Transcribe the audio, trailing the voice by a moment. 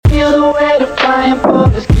the weight of giant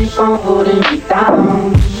boulders keep on holding me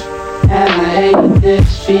down, and I hate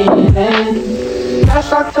this feeling.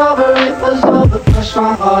 Last October it was over, crushed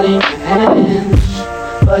my heart in your hands,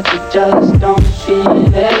 but you just don't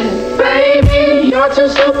feel it. Baby, you're too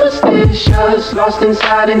superstitious, lost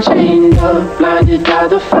inside and chained up, blinded by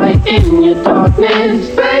the fight in your darkness.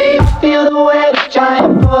 Babe, I feel the weight of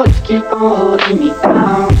giant boulders keep on holding me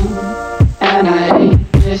down, and I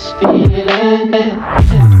hate this feeling.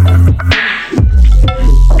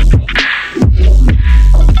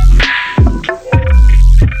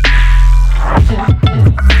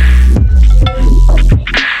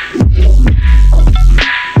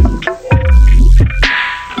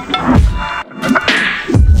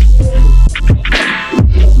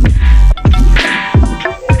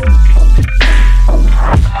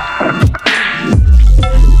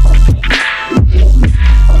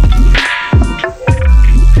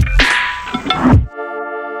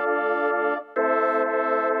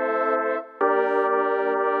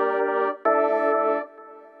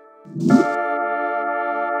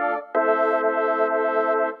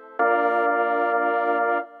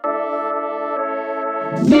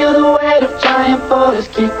 Feel the weight of giant boulders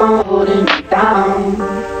keep on holding me down,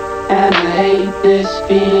 and I hate this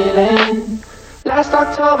feeling. Last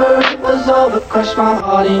October it was over, crushed my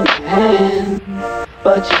heart in your hand,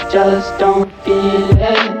 but you just don't feel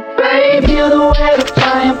it. Babe, feel the weight of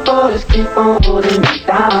giant boulders keep on holding me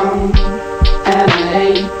down, and I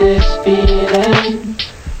hate this feeling.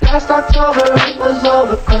 Last October it was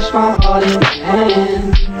over, crushed my heart in your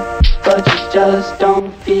hand, but you just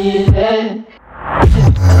don't feel it.